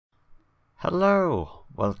Hello,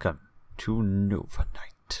 welcome to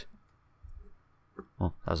Novanite.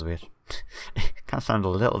 Oh, that was weird. It kind of sounded a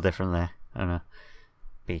little different there. I don't know.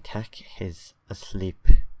 B-Tech is asleep,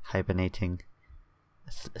 hibernating,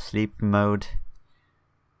 sleep mode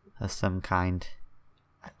of some kind.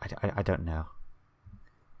 I don't know.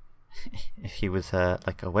 If he was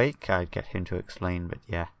like awake, I'd get him to explain, but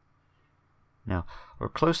yeah. No, we're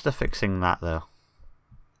close to fixing that though.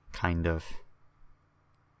 Kind of.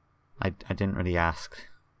 I didn't really ask,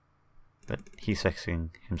 but he's fixing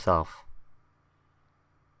himself.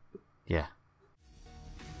 Yeah.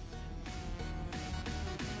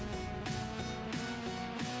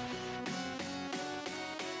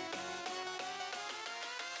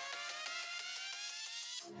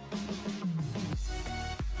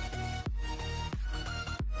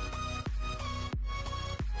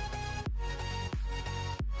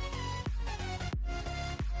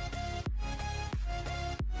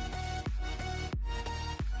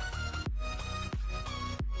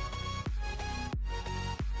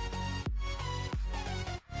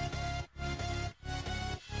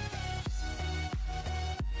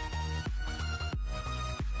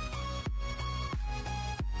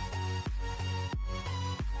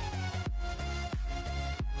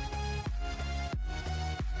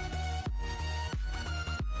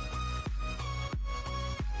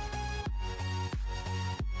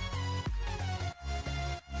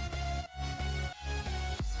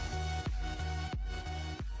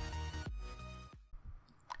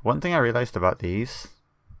 One thing I realized about these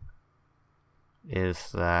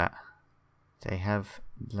is that they have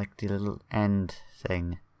like the little end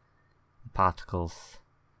thing, particles,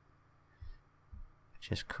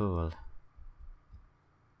 which is cool.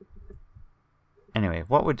 Anyway,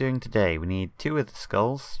 what we're doing today, we need 2 of the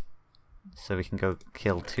skulls, so we can go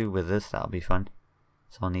kill 2 with this. That'll be fun.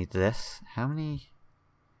 So I'll need this. How many?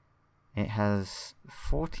 It has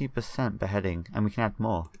 40% beheading, and we can add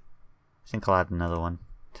more. I think I'll add another one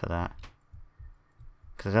to that,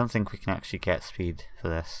 because I don't think we can actually get speed for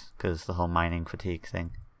this, because the whole mining fatigue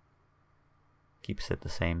thing keeps it the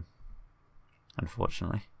same,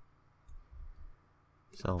 unfortunately.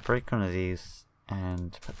 So I'll break one of these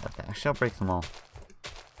and put that there. Actually, I'll break them all.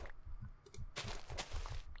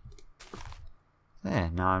 There,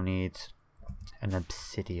 now I need an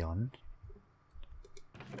obsidian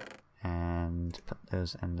and put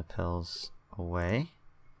those ender pearls away.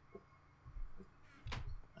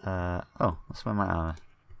 Oh, that's where my armor.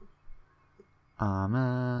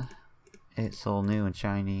 Armor. It's all new and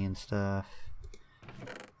shiny and stuff.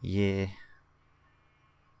 Yeah.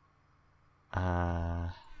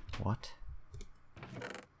 What?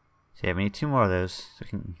 So yeah, we need 2 more of those, so we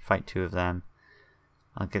can fight 2 of them.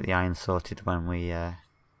 I'll get the iron sorted when we,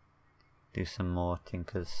 do some more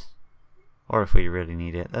tinkers. Or if we really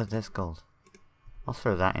need it. There's gold. I'll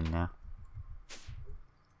throw that in now.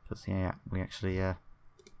 Because, yeah, we actually,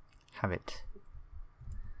 have it.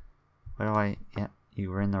 Where do I... Yeah, you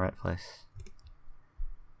were in the right place.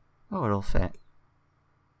 Oh, it'll fit.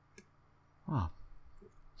 Wow.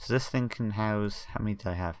 So this thing can house... How many do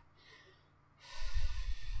I have?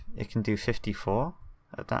 It can do 54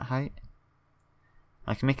 at that height.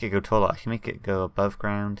 I can make it go taller. I can make it go above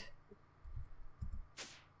ground.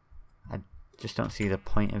 I just don't see the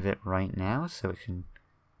point of it right now, so it can...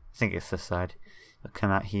 I think it's this side. It'll come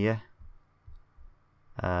out here.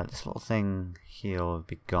 This little thing here will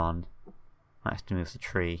be gone. Might have to move the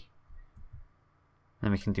tree.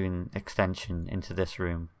 Then we can do an extension into this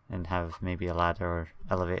room and have maybe a ladder or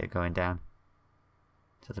elevator going down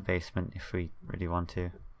to the basement if we really want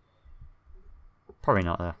to. Probably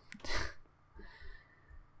not though.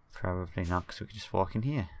 Probably not, because we could just walk in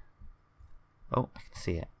here. Oh, I can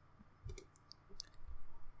see it.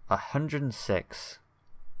 106.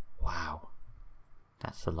 Wow.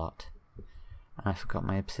 That's a lot. And I forgot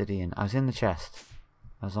my obsidian. I was in the chest.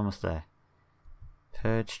 I was almost there.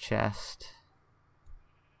 Purge chest.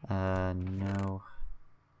 No.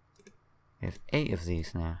 We have 8 of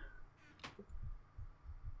these now.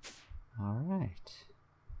 Alright.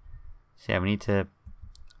 So yeah, we need to...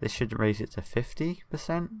 This should raise it to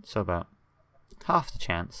 50%. So about half the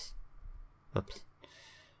chance. Oops.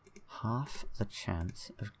 Half the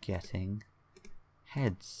chance of getting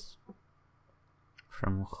heads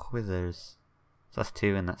from withers. So that's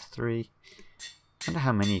 2 and that's 3. I wonder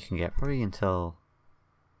how many you can get. Probably until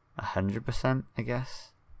 100%, I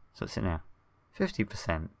guess. So what's it now?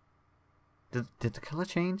 50%. Did the colour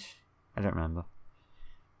change? I don't remember.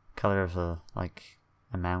 Colour of the, like,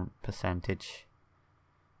 amount, percentage.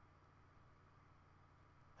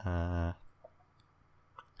 Yeah.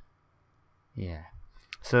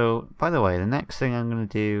 So, by the way, the next thing I'm going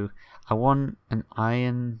to do, I want an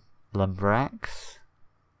iron lumber axe.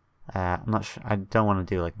 I'm not sure, I don't want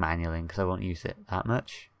to do like manually because I won't use it that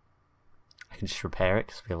much. I can just repair it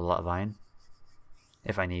because we have a lot of iron.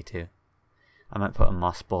 If I need to. I might put a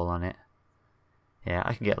moss ball on it. Yeah,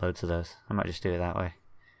 I can get loads of those. I might just do it that way.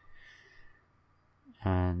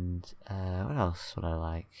 And what else would I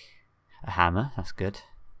like? A hammer, that's good.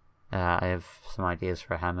 I have some ideas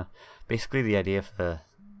for a hammer. Basically the idea for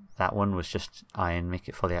that one was just iron, make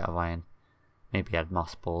it fully out of iron. Maybe add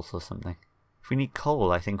moss balls or something. If we need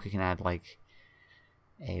coal, I think we can add like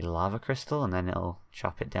a lava crystal and then it'll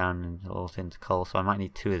chop it down and it'll turn into coal. So I might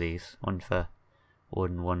need 2 of these. One for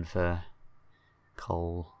wood and one for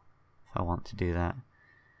coal if I want to do that.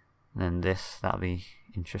 And then this, that'll be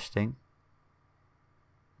interesting.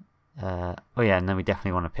 Oh yeah, and then we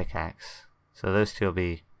definitely want a pickaxe. So those 2 will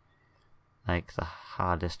be like the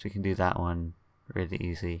hardest. We can do that one really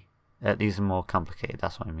easy. These are more complicated,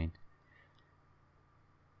 that's what I mean.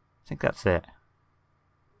 I think that's it.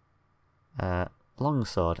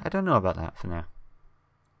 Longsword. I don't know about that for now.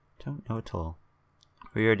 Don't know at all.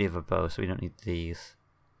 We already have a bow, so we don't need these.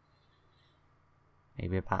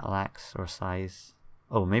 Maybe a battle axe or a size.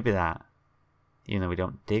 Oh, maybe that. Even though we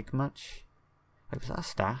don't dig much. Wait, was that a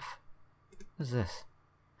staff? What is this?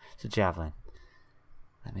 It's a javelin.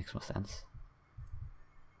 That makes more sense.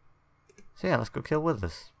 So yeah, let's go kill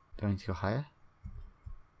withers. Do I need to go higher?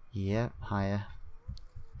 Yeah, higher.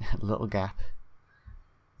 Little gap.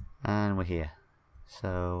 And we're here.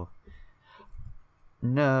 So...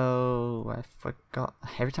 No, I forgot.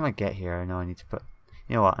 Every time I get here, I know I need to put...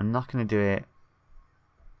 You know what, I'm not going to do it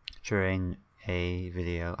during a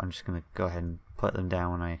video. I'm just going to go ahead and put them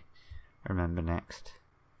down when I remember next.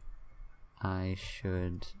 I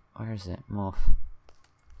should... Where is it? Morph.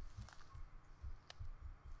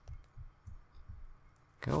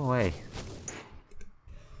 Go away.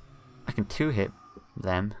 I can 2-hit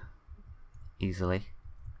them easily.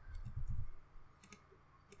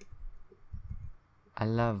 I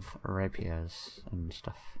love rapiers and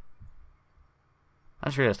stuff. I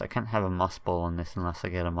just realised I can't have a moss ball on this unless I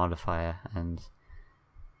get a modifier, and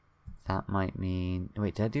that might mean...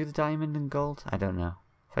 Wait, did I do the diamond and gold? I don't know.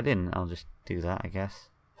 If I didn't, I'll just do that, I guess,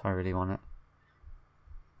 if I really want it.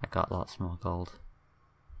 I got lots more gold.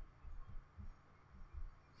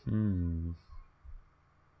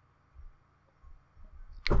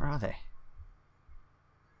 Where are they?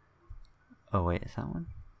 Oh wait, is that one?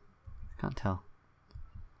 I can't tell.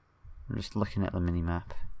 I'm just looking at the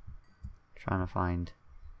mini-map, trying to find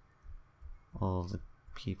all the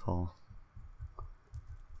people.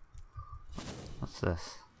 What's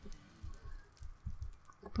this?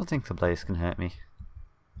 I don't think the blaze can hurt me.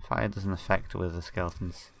 Fire doesn't affect with the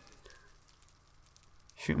skeletons.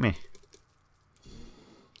 Shoot me.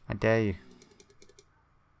 I dare you.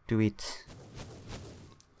 Do it.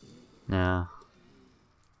 No.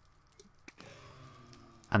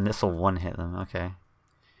 And this will one-hit them, okay.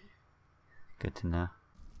 Good to know.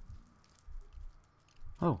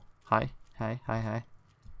 Oh, hi. Hi, hi, hi.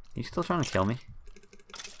 You still trying to kill me?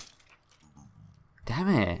 Damn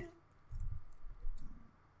it!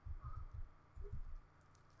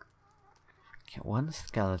 Get one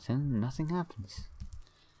skeleton, nothing happens.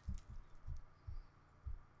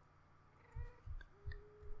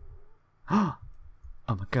 Oh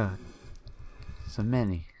my god. So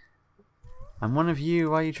many. I'm one of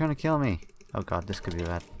you, why are you trying to kill me? Oh god, this could be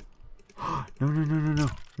bad. No, no, no, no, no,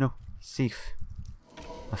 no. Thief.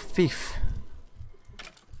 A thief.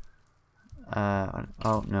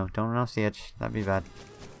 Oh no, don't run off the edge. That'd be bad.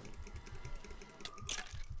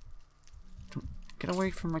 Don't get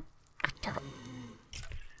away from my...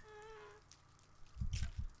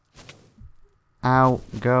 Ow,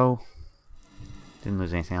 go. Didn't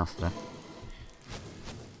lose anything else there.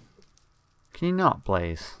 Can you not,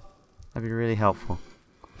 Blaze? That'd be really helpful.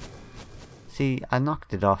 See, I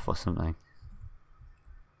knocked it off or something.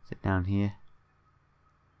 Is it down here?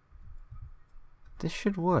 This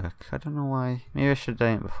should work. I don't know why. Maybe I should have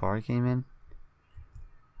done it before I came in.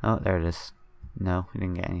 Oh, there it is. No, we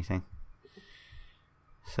didn't get anything.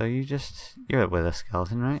 So you're with a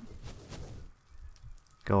skeleton, right?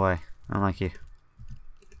 Go away. I don't like you.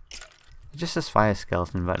 It just says fire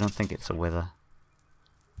skeleton, but I don't think it's a wither.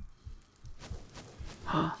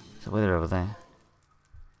 There's a wither over there.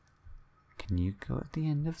 Can you go at the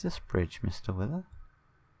end of this bridge, Mr. Wither?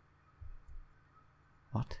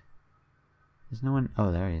 What? There's no one...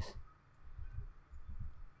 Oh, there he is.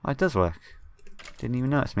 Oh, it does work. Didn't even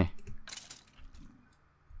notice me.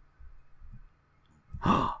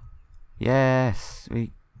 Yes!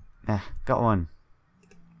 We got one.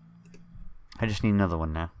 I just need another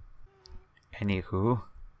one now. Anywho,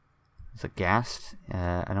 there's a ghast.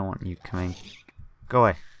 I don't want you coming. Go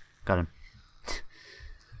away. Got him.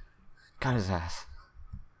 Got his ass.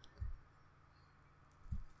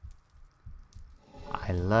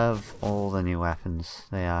 I love all the new weapons.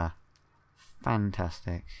 They are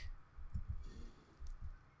fantastic.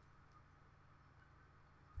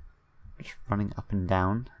 Just running up and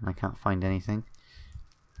down, and I can't find anything.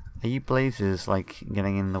 Are you blazes like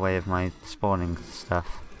getting in the way of my spawning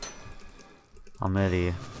stuff? I'll murder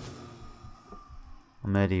you.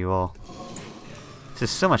 I'll murder you all. This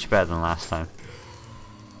is so much better than last time.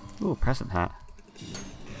 Ooh, present hat.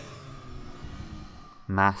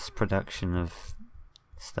 Mass production of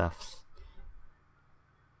stuffs.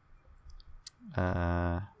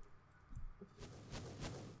 Oh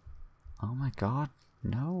my god,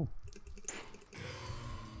 no.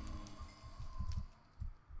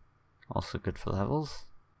 Also good for levels.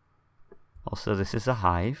 Also, this is a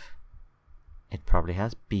hive. It probably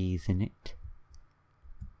has bees in it.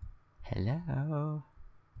 Hello.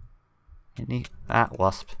 Any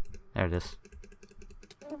wasp. There it is.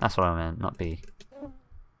 That's what I meant, not bee.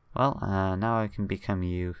 Well, now I can become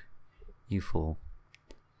you. You fool.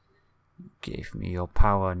 You gave me your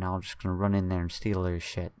power, now I'm just gonna run in there and steal all your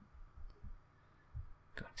shit.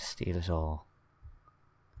 Going to steal it all.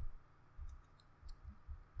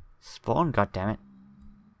 Spawn, goddammit.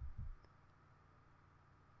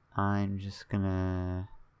 I'm just gonna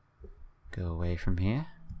go away from here.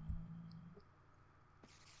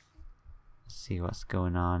 See what's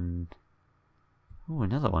going on. Ooh,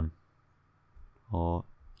 another one. Or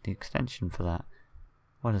the extension for that.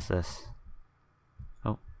 What is this?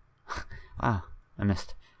 Oh. Wow, I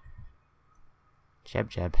missed.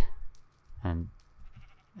 Jeb. And...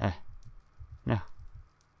 no.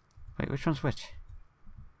 Wait, which one's which?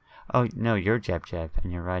 Oh, no, you're Jeb,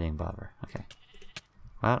 and you're riding Barbara. Okay.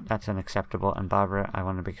 Well, that's unacceptable, and Barbara, I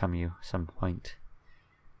want to become you at some point.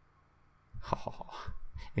 Oh,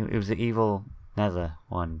 it was the evil nether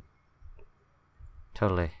one.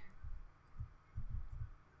 Totally.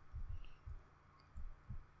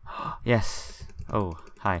 Yes. Oh,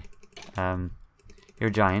 hi. You're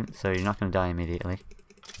a giant, so you're not going to die immediately.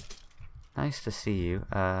 Nice to see you.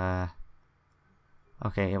 Okay,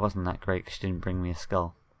 it wasn't that great because you didn't bring me a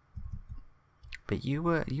skull. But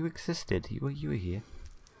you existed. You were here.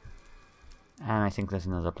 And I think there's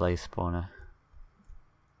another blaze spawner.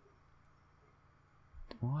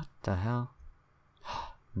 What the hell?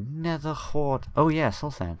 Nether horde. Oh yeah,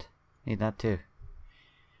 soul sand. Need that too.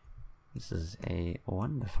 This is a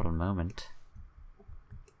wonderful moment.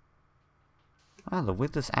 Wow, the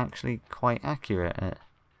wither's actually quite accurate at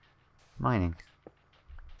mining.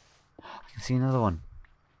 I can see another one.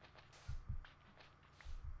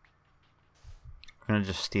 I'm gonna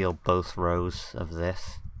just steal both rows of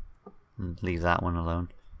this and leave that one alone.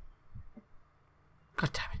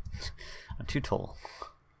 God damn it. I'm too tall.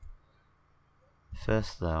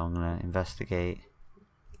 First though, I'm gonna investigate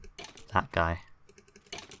that guy.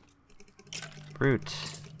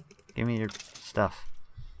 Brute, give me your stuff.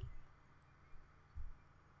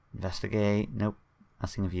 Investigate. Nope,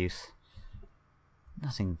 nothing of use.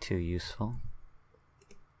 Nothing too useful.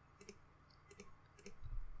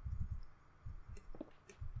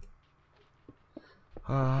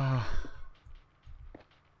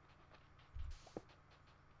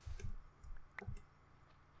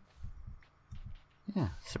 Yeah,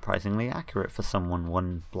 surprisingly accurate for someone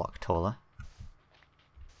one block taller.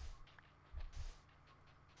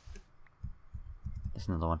 There's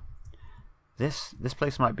another one. This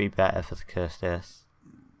place might be better for the cursed earth.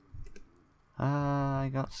 I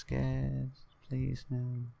got scared. Please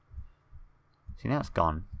no. See, now it's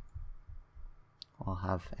gone. I'll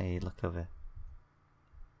have a look over.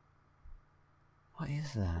 What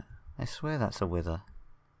is that? I swear that's a wither.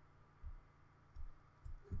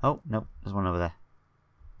 Oh, nope, there's one over there.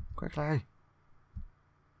 Quickly!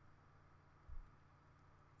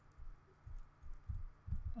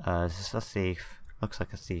 Is this a thief? Looks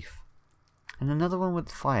like a thief. And another one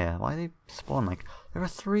with fire. Why they spawn like... There are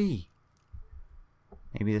 3!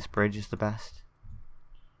 Maybe this bridge is the best?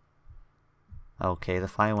 Okay, the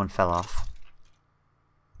fire one fell off.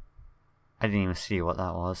 I didn't even see what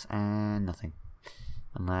that was, and nothing.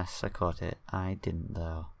 Unless I caught it. I didn't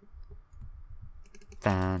though.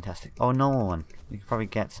 Fantastic. Oh, normal one. You can probably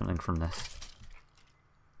get something from this.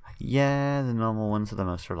 Yeah, the normal ones are the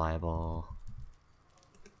most reliable.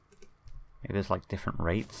 Maybe there's like different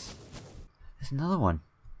rates. There's another one.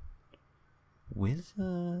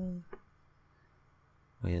 Wither.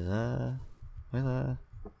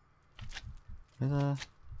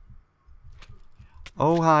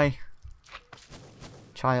 Oh, hi.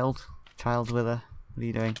 Child wither. What are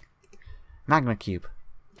you doing? Magma cube.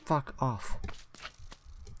 Fuck off.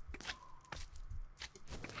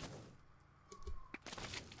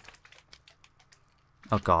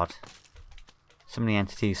 Oh god. So many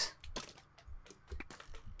entities.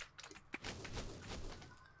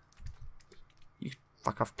 You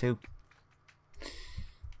fuck off too.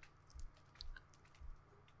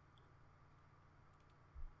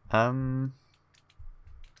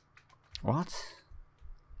 What?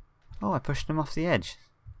 Oh, I pushed him off the edge.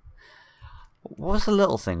 What was the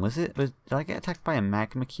little thing? Did I get attacked by a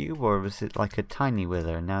magma cube, or was it like a tiny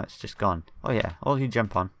wither and now it's just gone? Oh yeah, all of you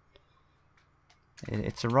jump on.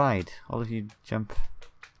 It's a ride. All of you jump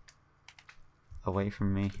away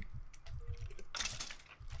from me.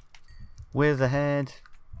 With a head.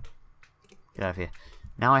 Get out of here.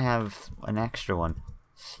 Now I have an extra one.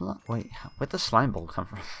 Wait, where'd the slime ball come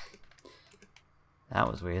from? That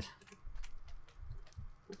was weird.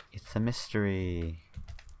 It's a mystery.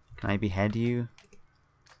 Can I behead you?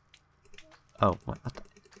 Oh, what the,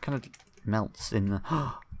 it kind of melts in the...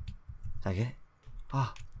 Is that it?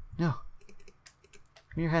 Oh, no.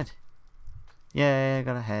 Give me your head. Yeah, I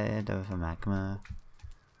got a head of a magma.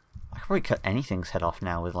 I could probably cut anything's head off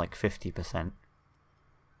now with like 50%.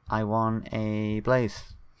 I want a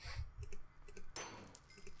blaze.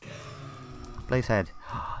 Blaze head.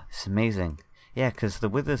 It's amazing. Yeah, because the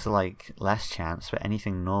withers are like less chance, but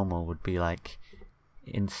anything normal would be like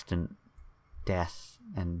instant death.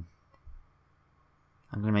 And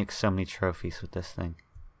I'm gonna make so many trophies with this thing.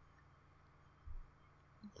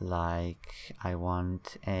 Like, I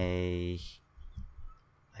want a...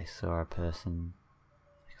 I saw a person.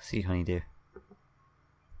 Sea honeydew.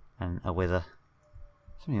 And a wither.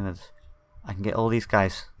 Something that's... I can get all these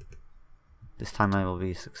guys. This time I will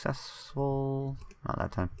be successful. Not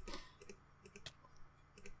that time.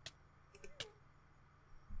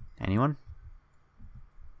 Anyone?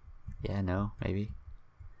 Yeah, no, maybe.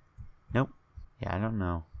 Nope. Yeah, I don't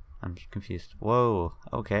know. I'm confused. Whoa,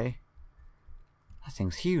 okay. That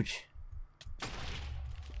thing's huge.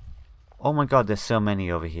 Oh my god, there's so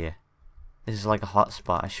many over here. This is like a hot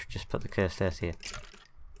spot. I should just put the cursed earth here.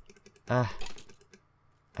 I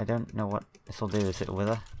don't know what this will do. Is it a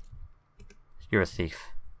wither? You're a thief.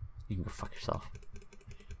 You can go fuck yourself.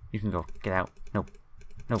 You can go. Get out. Nope.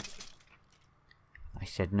 Nope. I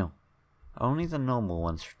said no. Only the normal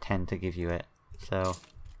ones tend to give you it. So,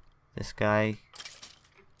 this guy.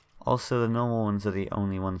 Also, the normal ones are the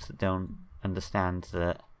only ones that don't understand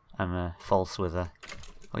that I'm a false wither.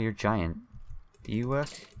 Oh, you're giant. Do you work?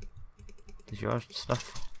 Does your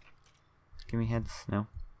stuff give me heads? No.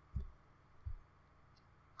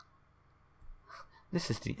 This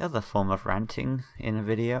is the other form of ranting in a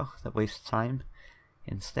video that wastes time.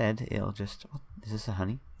 Instead, it'll just... What? Is this a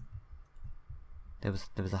honey? There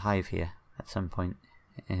was a hive here at some point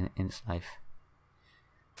in its life.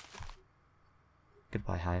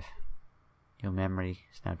 Goodbye, hive. Your memory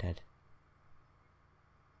is now dead.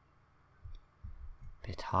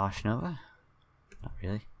 Bit harsh, Nova? Not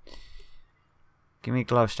really. Give me a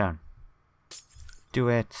glowstone. Do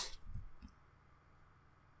it.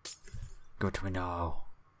 Good to know.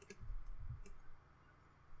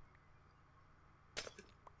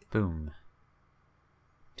 Boom.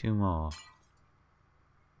 2 more.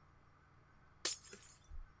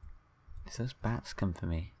 If those bats come for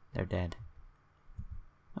me, they're dead.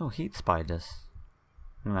 Oh, heat spiders.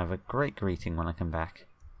 I'm gonna have a great greeting when I come back.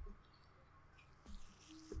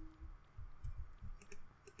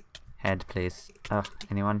 Head, please. Oh,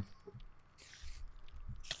 anyone?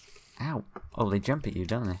 Ow! Oh, they jump at you,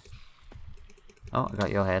 don't they? Oh, I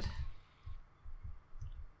got your head.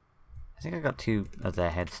 I think I got 2 of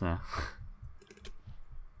their heads now.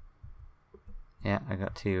 Yeah, I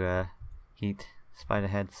got 2 heat spider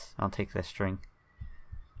heads. I'll take their string.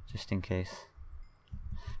 Just in case.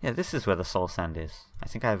 Yeah, this is where the soul sand is. I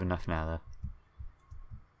think I have enough now, though.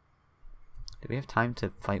 Do we have time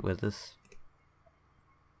to fight withers?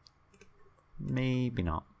 Maybe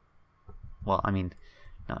not. Well, I mean,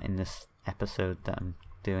 not in this episode that I'm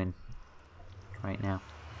doing right now.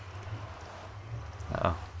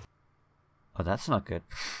 Uh-oh. Oh, that's not good.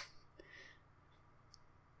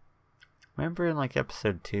 Remember in like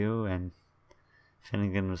episode 2 and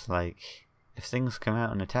Finnegan was like, if things come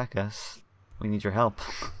out and attack us, we need your help.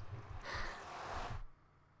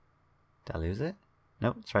 Did I lose it?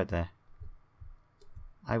 Nope, it's right there.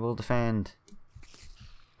 I will defend.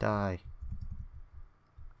 Die.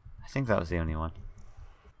 I think that was the only one.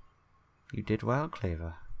 You did well,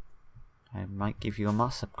 Cleaver. I might give you a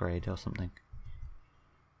moss upgrade or something.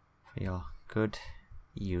 For your good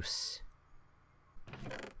use.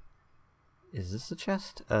 Is this a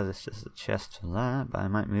chest? Oh, this is a chest for that, but I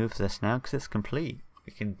might move this now because it's complete.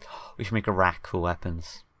 We should make a rack for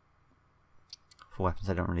weapons. For weapons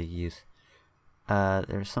I don't really use.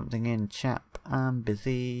 There's something in chap. I'm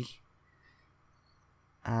busy.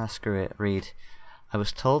 Screw it. Read. I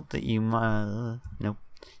was told that you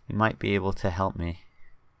might be able to help me.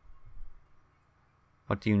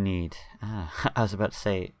 What do you need? I was about to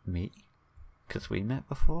say meet, because we met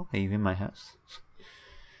before. Are you in my house?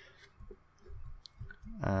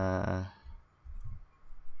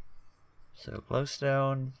 So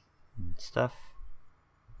glowstone and stuff.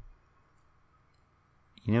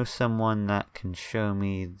 You know someone that can show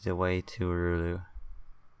me the way to Urulu?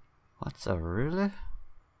 What's a Urulu?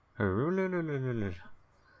 Urulu.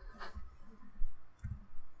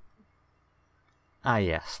 Ah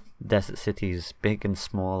yes, desert cities, big and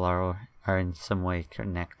small, are in some way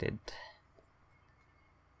connected.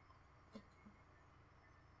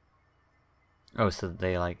 Oh, so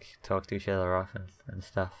they like talk to each other often and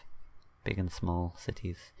stuff. Big and small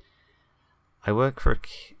cities. I worked for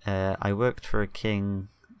a king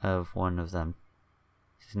of one of them.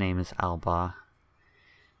 His name is Albar.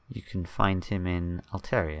 You can find him in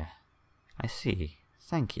Alteria. I see.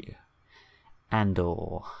 Thank you.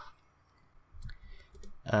 Andor.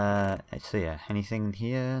 So yeah, anything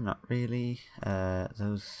here? Not really.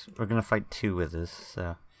 Those we're gonna fight 2 withers.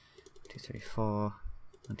 So 2, 3, 4.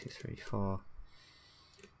 1, 2, 3, 4.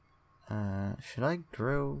 Should I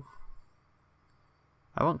grow?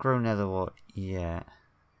 I won't grow netherwort yet.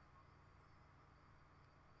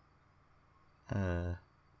 Don't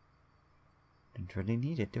really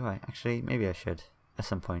need it, do I? Actually, maybe I should at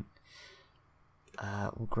some point.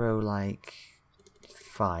 We'll grow like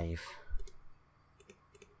 5.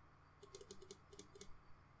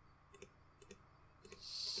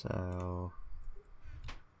 So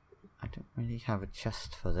I don't really have a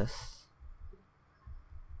chest for this.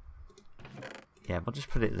 Yeah, we'll just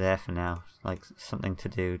put it there for now, like something to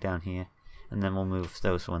do down here, and then we'll move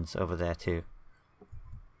those ones over there too.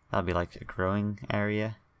 That'll be like a growing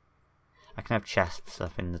area. I can have chests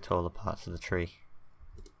up in the taller parts of the tree,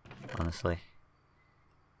 honestly.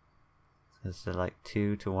 Because they're like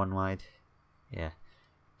 2 to 1 wide. Yeah.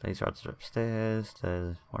 Blaze rods are upstairs,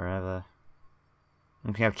 there's wherever.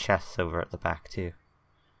 We can have chests over at the back too.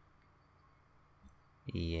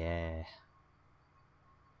 Yeah.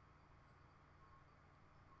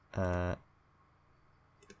 Oh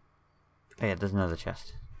yeah, there's another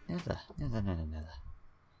chest. Nether.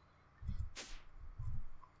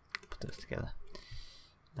 Put those together.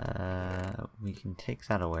 We can take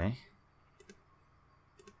that away.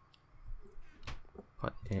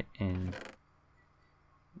 Put it in.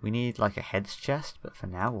 We need like a heads chest, but for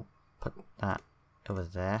now we'll put that over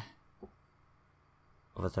there.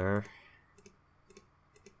 Over there.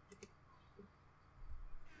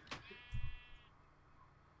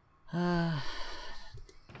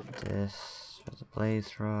 This for the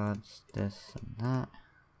blaze rods, this and that.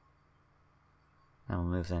 And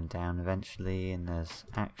we'll move them down eventually, and there's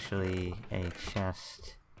actually a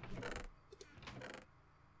chest.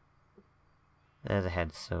 They're the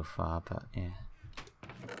heads so far, but yeah.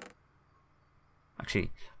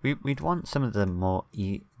 Actually, we'd want some of the more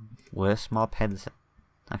worse mob heads.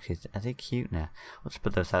 Actually, are they cute now? Let's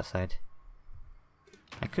put those outside.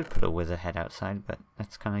 I could put a wither head outside, but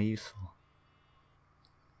that's kind of useful.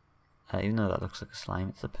 Even though that looks like a slime,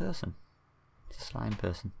 it's a person. It's a slime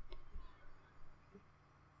person.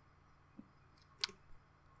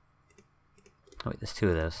 Oh wait, there's 2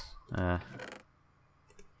 of those.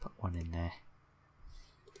 Put one in there.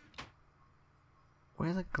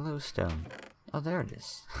 Where's the glowstone? Oh, there it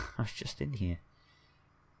is. I was just in here.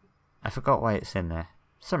 I forgot why it's in there.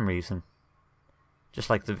 For some reason. Just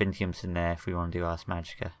like the Vintium's in there if we want to do Ars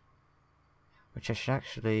Magica. Which I should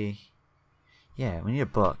actually... Yeah, we need a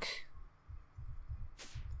book.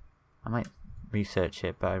 I might research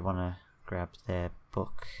it, but I want to grab their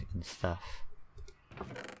book and stuff.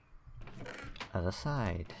 Other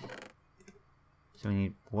side. So we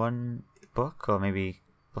need 1 book, or maybe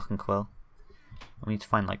book and quill. We need to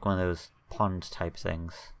find like one of those pond type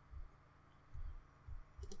things.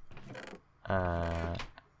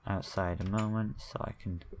 Outside a moment so I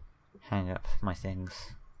can hang up my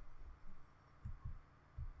things.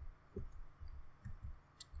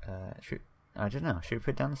 I don't know, should we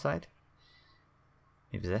put it down the side?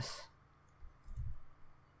 Maybe this?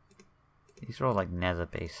 These are all like nether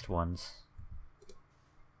based ones.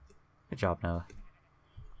 Good job, Noah.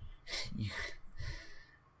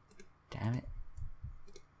 Damn it.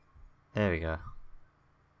 There we go.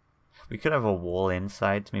 We could have a wall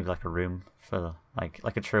inside, maybe like a room for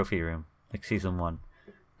like a trophy room, like season 1.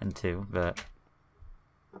 and 2, but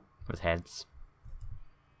with heads.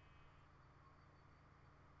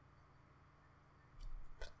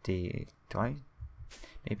 Do I?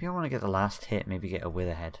 Maybe I want to get the last hit, maybe get a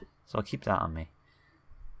wither head. So I'll keep that on me.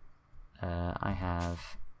 I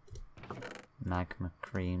have magma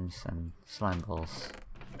creams and slime balls.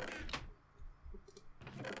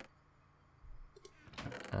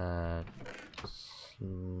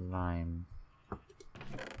 Slime.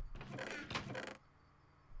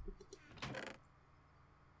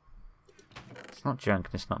 It's not junk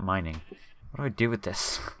and it's not mining. What do I do with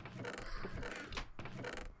this?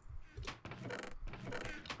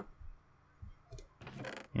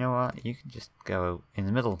 You know what? You can just go in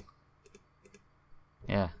the middle.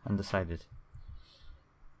 Yeah, undecided.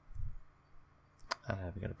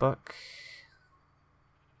 We got a book.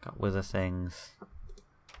 Got wither things.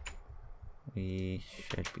 We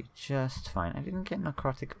should be just fine. I didn't get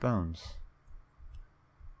necrotic bones.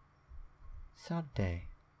 Sad day.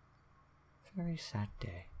 Very sad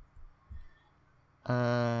day.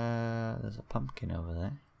 There's a pumpkin over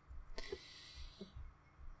there.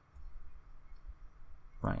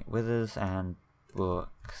 Right, withers and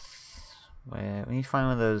books. Where we need to find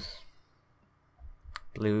one of those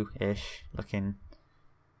blue-ish looking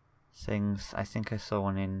things. I think I saw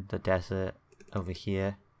one in the desert over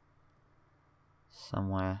here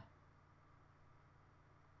somewhere.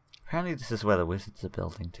 Apparently this is where the wizards are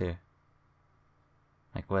building too.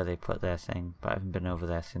 Like where they put their thing, but I haven't been over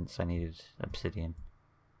there since I needed obsidian.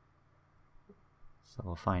 So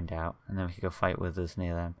we'll find out, and then we can go fight wizards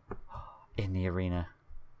near them. In the arena.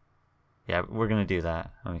 Yeah, we're gonna do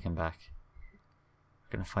that when we come back.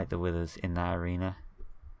 We're gonna fight the withers in that arena.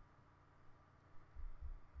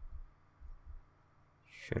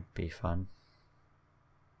 Should be fun.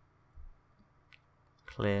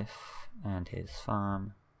 Cliff and his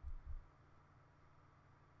farm.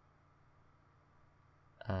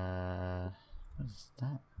 What is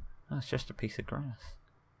that? Oh, it's just a piece of grass.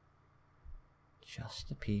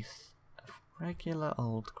 Just a piece of regular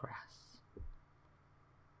old grass.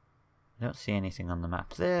 I don't see anything on the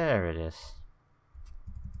map. There it is.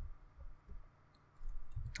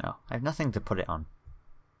 Oh, I have nothing to put it on.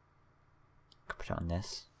 Could put it on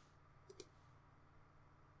this.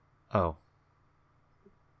 Oh.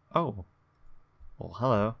 Oh. Well,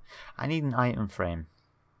 hello. I need an item frame.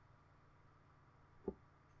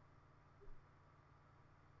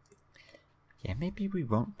 Yeah, maybe we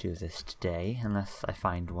won't do this today unless I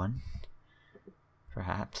find one.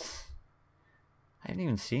 Perhaps. I haven't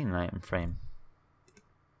even seen an item frame.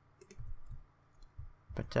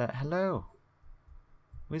 But, hello.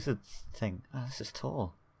 Wizards thing. Oh, this is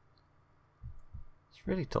tall. It's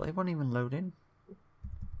really tall. It won't even load in.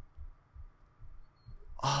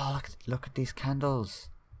 Oh, look at these candles.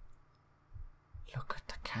 Look at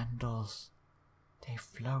the candles. They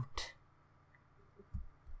float.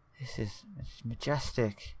 It's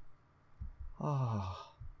majestic.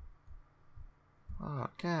 Oh. Oh,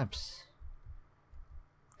 Gabs.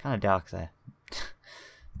 Kind of dark there.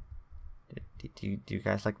 do you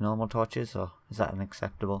guys like normal torches, or is that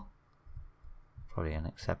unacceptable? Probably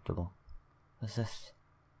unacceptable. What's this?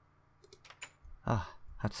 Ah,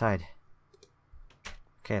 outside.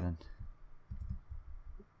 Okay then.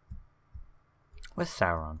 Where's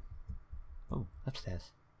Sauron? Oh,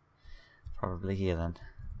 upstairs. Probably here then.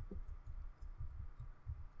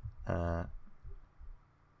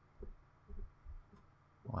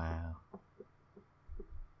 Wow.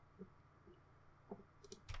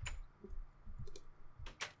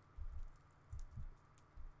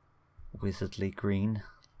 Wizardly green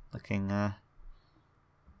looking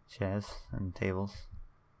chairs and tables.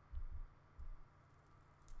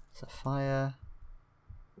 It's a fire.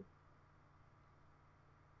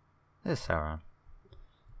 There's Sauron.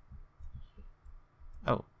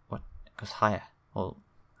 Oh, what? It goes higher. Well,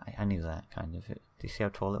 I knew that kind of. Do you see how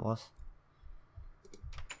tall it was?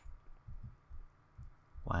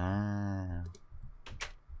 Wow.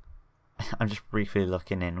 I'm just briefly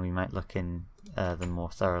looking in. We might look in them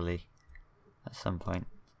more thoroughly at some point.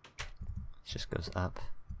 It just goes up.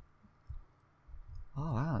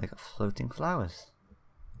 Oh wow, they got floating flowers.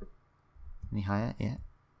 Any higher? Yeah.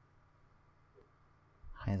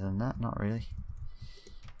 Higher than that? Not really.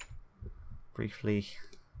 Briefly.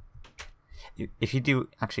 If you do,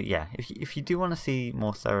 actually, yeah. If you do want to see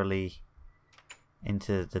more thoroughly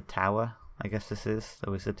into the tower, I guess this is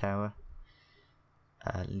the wizard tower.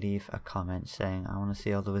 Leave a comment saying I want to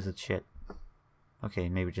see all the wizard shit. Okay,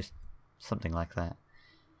 maybe just something like that.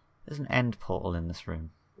 There's an end portal in this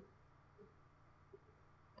room.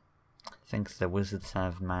 I think the wizards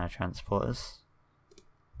have mana transporters.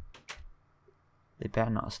 They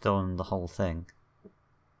better not have stolen the whole thing,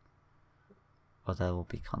 or there will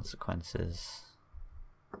be consequences.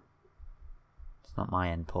 It's not my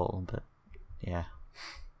end portal, but yeah.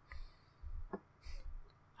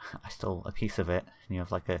 I stole a piece of it, and you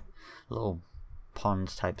have like a little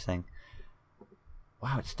pond type thing.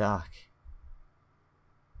 Wow, it's dark.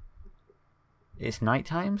 It's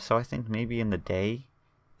nighttime, so I think maybe in the day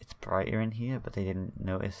it's brighter in here, but they didn't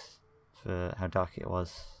notice for how dark it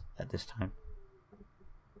was at this time.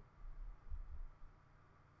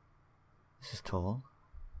 This is tall.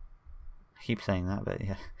 I keep saying that, but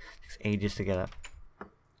yeah, it takes ages to get up.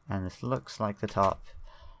 And this looks like the top.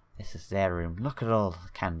 This is their room. Look at all the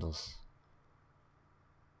candles.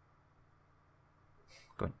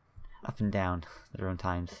 Going up and down their own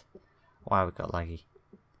times. Wow, we got laggy.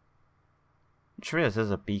 I just realised there's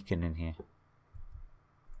a beacon in here.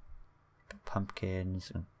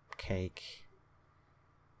 Pumpkins and cake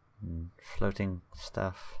and floating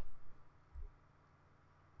stuff.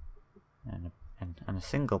 And a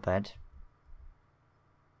single bed.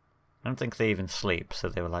 I don't think they even sleep, so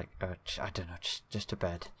they were like, I don't know, just a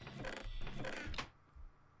bed.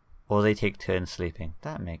 Or they take turns sleeping.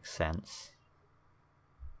 That makes sense.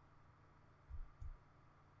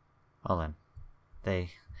 Well then,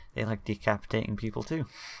 they like decapitating people too.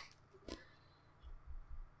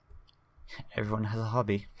 Everyone has a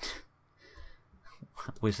hobby.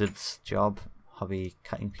 Wizard's job, hobby,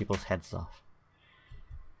 cutting people's heads off.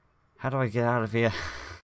 How do I get out of here?